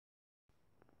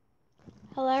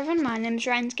Hello everyone, my name is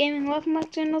Ryan's Gaming. Welcome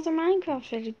back to another Minecraft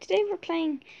video. Today we're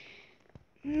playing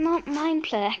not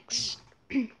Mineplex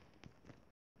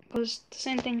because the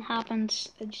same thing happens.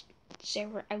 I just say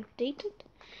we're outdated.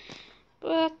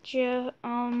 But yeah,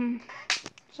 so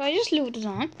I just loaded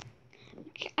on.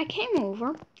 I came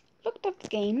over, looked up the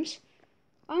games.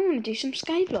 I want to do some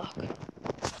Skyblock.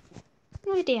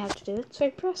 No idea how to do it, so I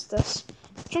pressed this,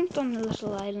 jumped on the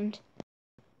little island.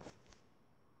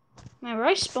 Now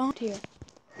I spawned here.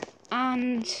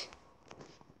 And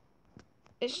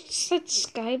it said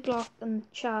Skyblock in the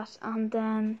chat, and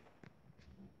then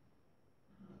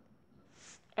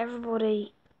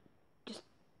everybody just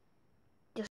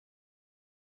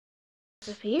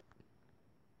disappeared.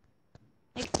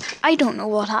 Like, I don't know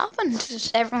what happened. Did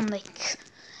everyone like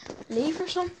leave or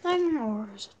something, or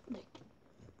is it like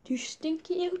too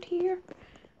stinky out here?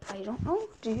 I don't know.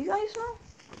 Do you guys know?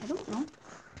 I don't know.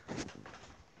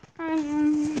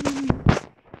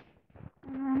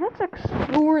 Let's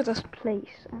explore this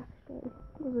place. Actually,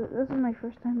 this is my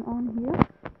first time on here.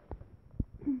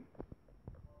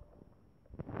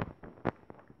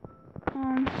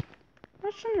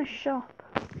 What's in the shop?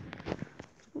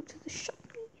 Let's go to the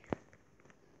shoppy.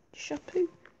 Shoppy.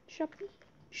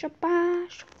 Shoppa.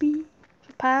 Shoppy.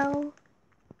 Shopow.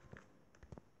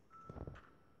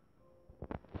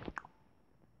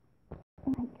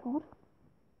 Oh my god.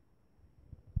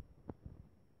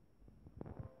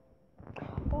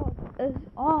 Oh, it's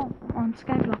all on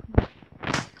Skyblock.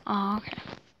 Oh, okay.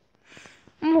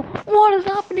 What is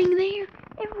happening there?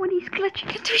 Everybody's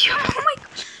glitching into each other. Oh my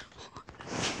god.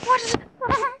 What is it?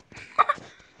 Oh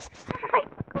my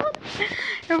god.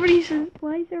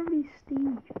 Why is everybody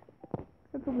Steve?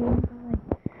 Except the one guy.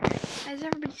 Why is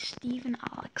everybody Steve and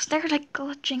Alex? They're like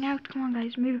glitching out. Come on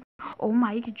guys, move. Oh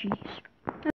my jeez.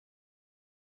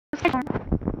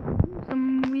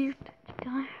 Some weird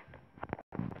guy.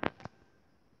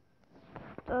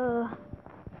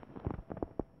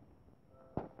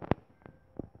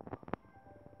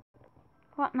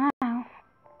 What now?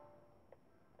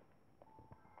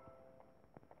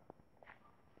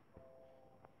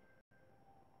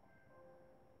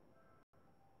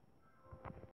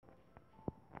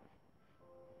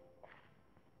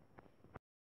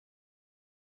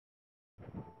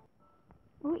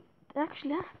 Wait,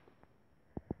 actually,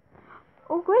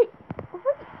 oh wait,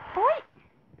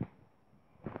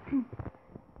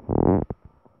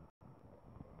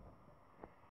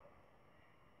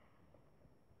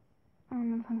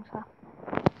 Nothing's happening.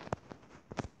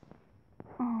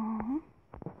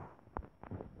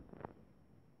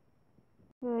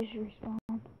 Where's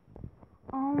respawn?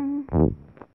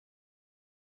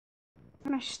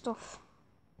 My stuff.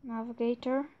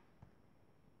 Navigator.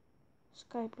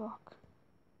 Skyblock.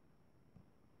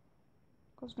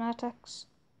 Cosmetics.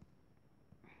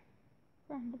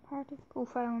 Random party.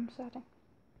 Profile setting.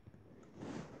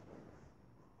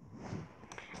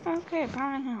 Okay,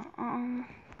 apparently now.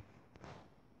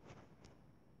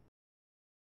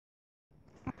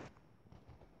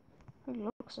 It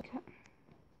looks like it.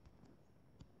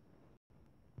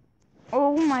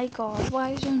 Oh my god, why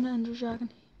is there an Ender Dragon?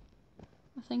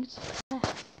 I think it's okay.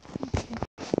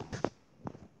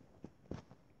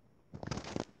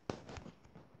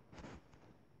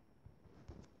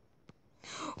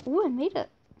 Oh, I made it.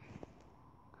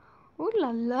 Ooh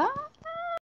la la.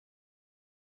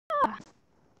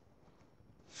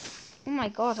 Oh my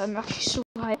god, I'm actually so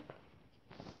hyped.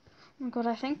 Oh my god,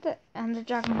 I think the Ender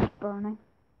Dragon is burning.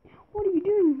 What are you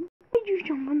doing? Why did you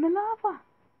jump in the lava?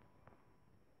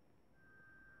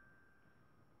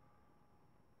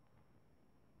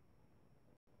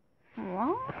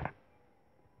 What?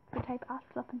 You type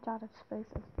 @flip and chat its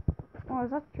spaces. Oh,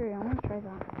 is that true? I'm gonna try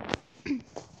that.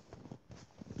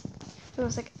 So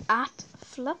it's like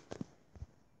 @flip.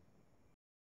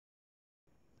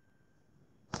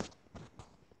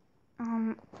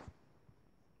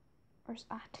 Where's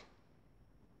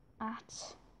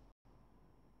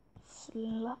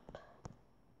 @flip.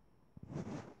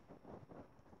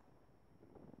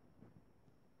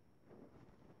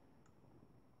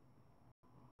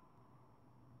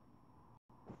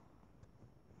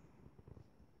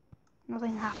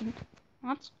 Nothing happened.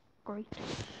 That's great.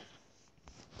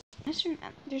 There's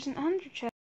an Ender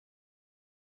chest.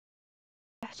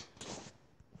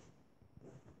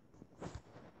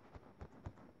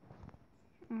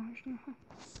 Oh, there's nothing.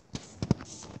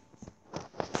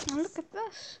 Now look at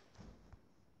this.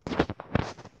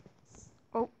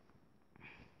 Oh.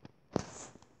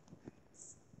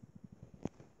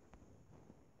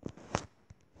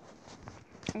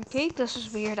 Okay, this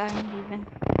is weird. I'm leaving.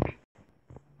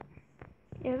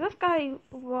 Yeah, this guy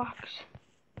walks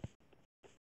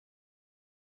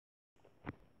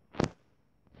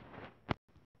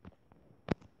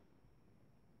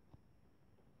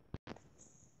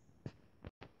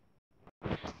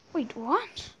Wait,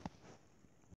 what?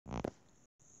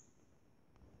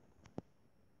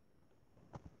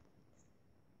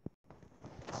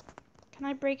 Can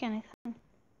I break anything?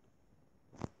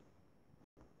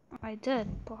 I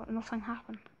did, but nothing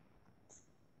happened.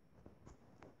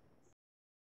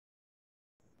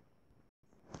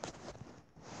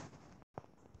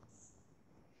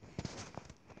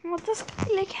 What this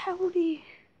guy like? Howdy.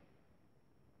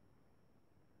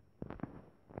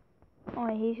 Oh,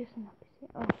 he's just an NPC.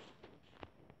 Oh.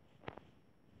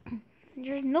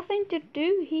 There's nothing to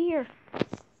do here.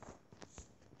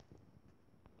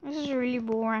 This is really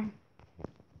boring.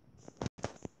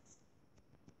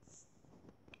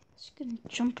 Just gonna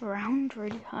jump around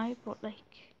really high, but like.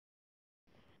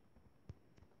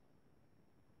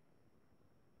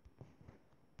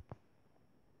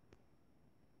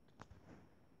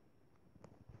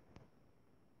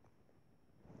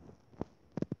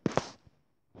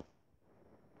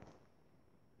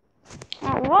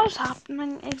 What was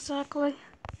happening exactly?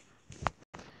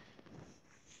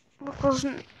 Because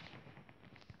no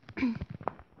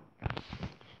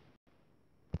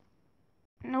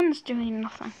one's doing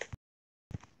nothing.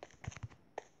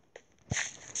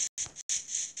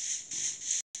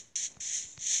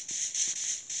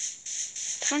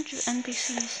 Bunch of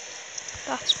NPCs.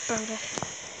 That's about it.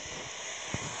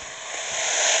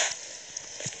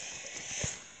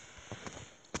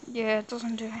 Yeah, it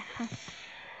doesn't do anything.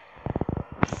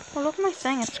 Well, look at my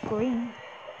thing, it's green.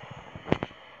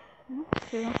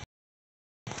 Cool.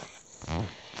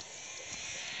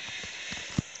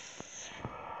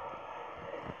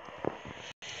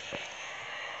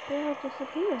 They'll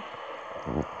disappear.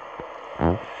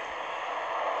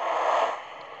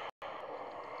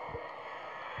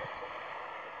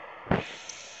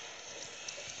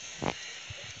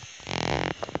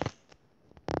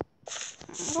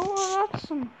 Oh, that's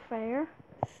unfair.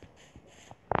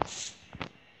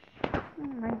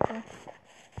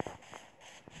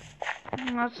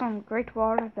 That's some great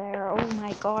water there. Oh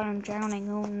my god, I'm drowning.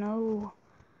 Oh no.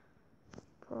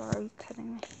 Bro, are you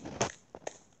kidding me?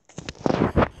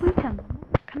 Wait a minute.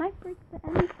 Can I break the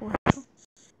end portal?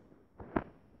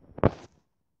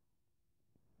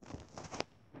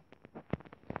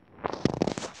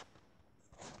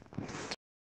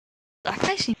 That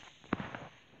guy seems...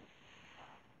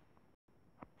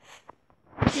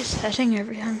 He's hitting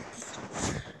everything.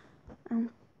 I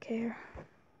don't care.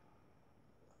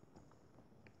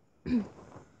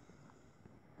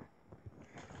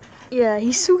 Yeah,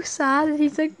 he's so sad.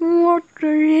 He's like, what the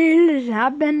hell is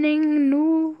happening?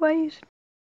 No, why is...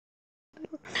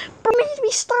 Please,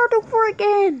 we start over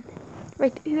again.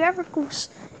 Right, whoever goes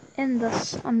in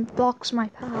this and blocks my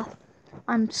path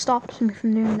and stops me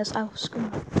from doing this, I'll scream.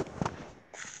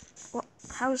 What?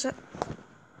 How's it?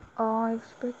 Oh,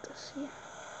 I've break this here.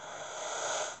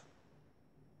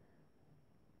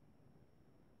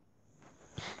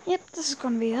 Yep, this is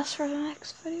gonna be us for the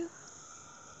next video.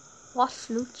 What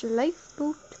floats your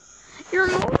lifeboat? You're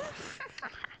no.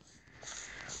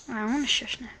 I wanna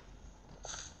shush now.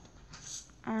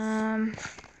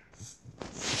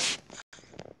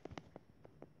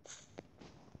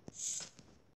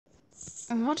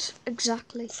 What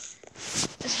exactly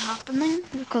is happening?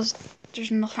 Because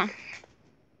there's nothing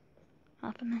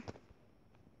happening.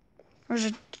 There's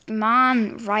a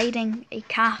man riding a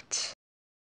cat.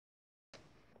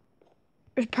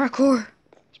 There's parkour.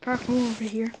 There's parkour over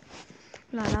here.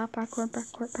 La la parkour,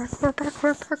 parkour, parkour,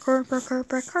 parkour, parkour, parkour, parkour,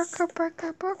 parkour,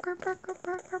 parkour, parkour, parkour, parkour,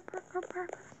 parkour, parkour,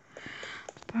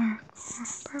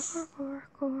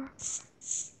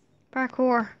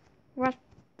 parkour. What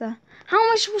the? How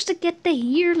am I supposed to get to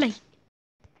here, like?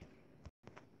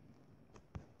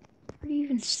 Where do you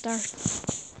even start?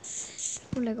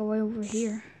 We're like way over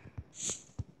here.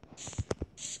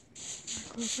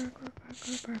 Parkour,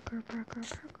 parkour, parkour, parkour,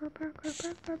 parkour, parkour,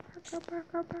 parkour, parkour,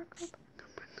 parkour, parkour.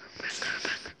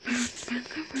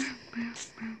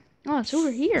 Oh, it's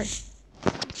over here.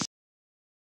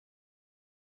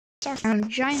 Start around a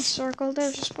giant circle.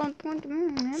 There's a spawn point.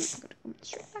 I'm gonna go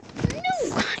straight back.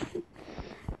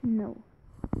 No.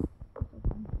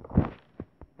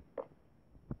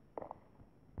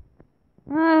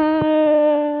 No.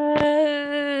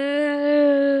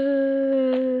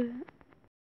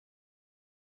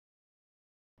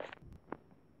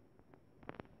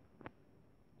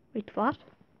 Wait, what?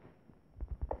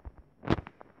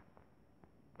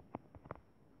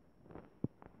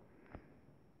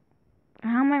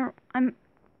 How am I'm...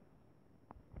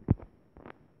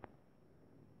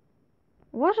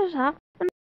 What is happening?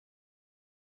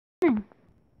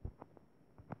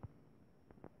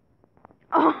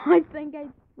 Oh, I think I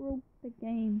broke the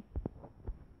game.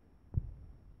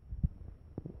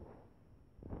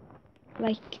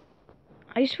 like,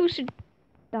 I'm supposed to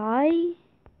die,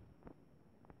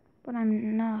 but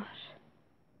I'm not.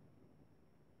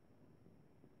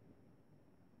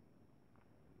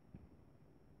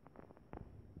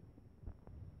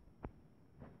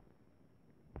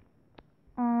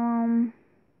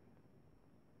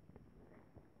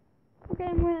 Okay,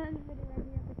 I'm gonna end the video right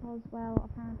here because, well,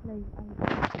 apparently I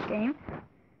lost the game.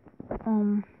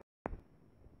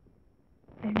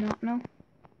 I do not know.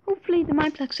 Hopefully the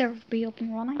Mineplex server will be up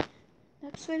and running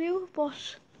next video,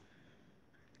 but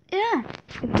yeah,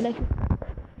 if you like it,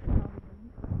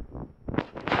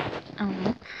 I don't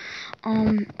know.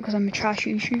 Because I'm a trash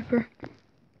YouTuber.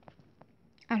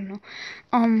 I don't know.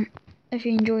 If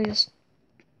you enjoy this,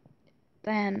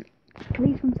 then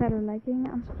please consider liking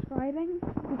and subscribing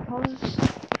because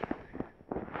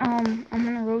I'm on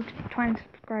a road to 20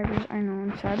 subscribers. I know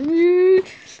I'm sad,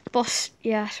 but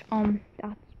yeah, that's about it.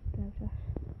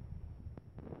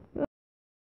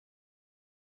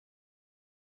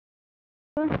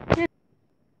 Yeah.